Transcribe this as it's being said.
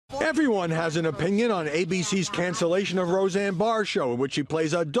Everyone has an opinion on ABC's cancellation of Roseanne Barr's show, in which she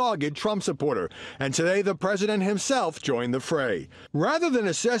plays a dogged Trump supporter. And today, the president himself joined the fray. Rather than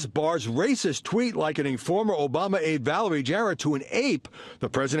assess Barr's racist tweet likening former Obama aide Valerie Jarrett to an ape, the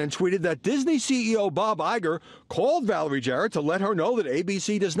president tweeted that Disney CEO Bob Iger called Valerie Jarrett to let her know that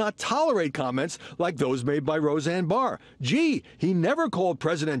ABC does not tolerate comments like those made by Roseanne Barr. Gee, he never called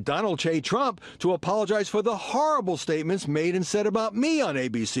President Donald J. Trump to apologize for the horrible statements made and said about me on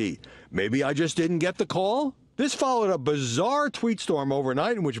ABC. Maybe I just didn't get the call? This followed a bizarre tweet storm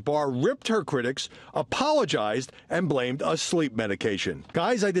overnight in which Barr ripped her critics, apologized, and blamed a sleep medication.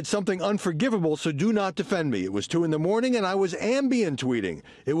 Guys, I did something unforgivable, so do not defend me. It was 2 in the morning and I was Ambien tweeting.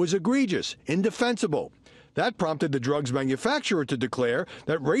 It was egregious, indefensible. That prompted the drug's manufacturer to declare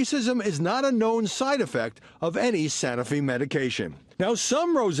that racism is not a known side effect of any Sanofi medication. Now,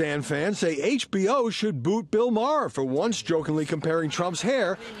 some Roseanne fans say HBO should boot Bill Maher for once jokingly comparing Trump's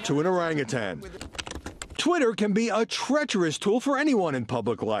hair to an orangutan. Twitter can be a treacherous tool for anyone in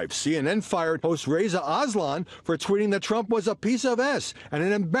public life. CNN fired host Reza Aslan for tweeting that Trump was a piece of S and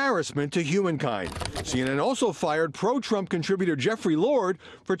an embarrassment to humankind. CNN also fired pro-Trump contributor Jeffrey Lord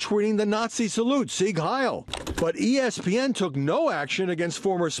for tweeting the Nazi salute, Sieg Heil. But ESPN took no action against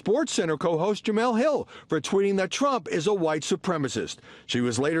former SportsCenter co-host Jemele Hill for tweeting that Trump is a white supremacist. She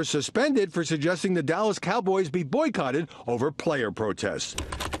was later suspended for suggesting the Dallas Cowboys be boycotted over player protests.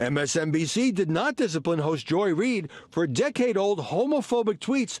 MSNBC did not discipline host Joy Reid for decade-old homophobic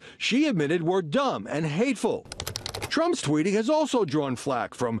tweets she admitted were dumb and hateful. Trump's tweeting has also drawn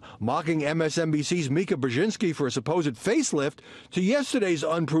flack, from mocking MSNBC's Mika Brzezinski for a supposed facelift to yesterday's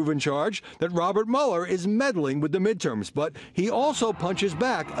unproven charge that Robert Mueller is meddling with the midterms, but he also punches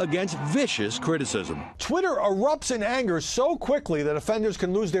back against vicious criticism. Twitter erupts in anger so quickly that offenders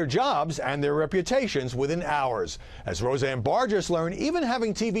can lose their jobs and their reputations within hours. As Roseanne Barr just learned, even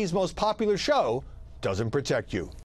having TV's most popular show doesn't protect you.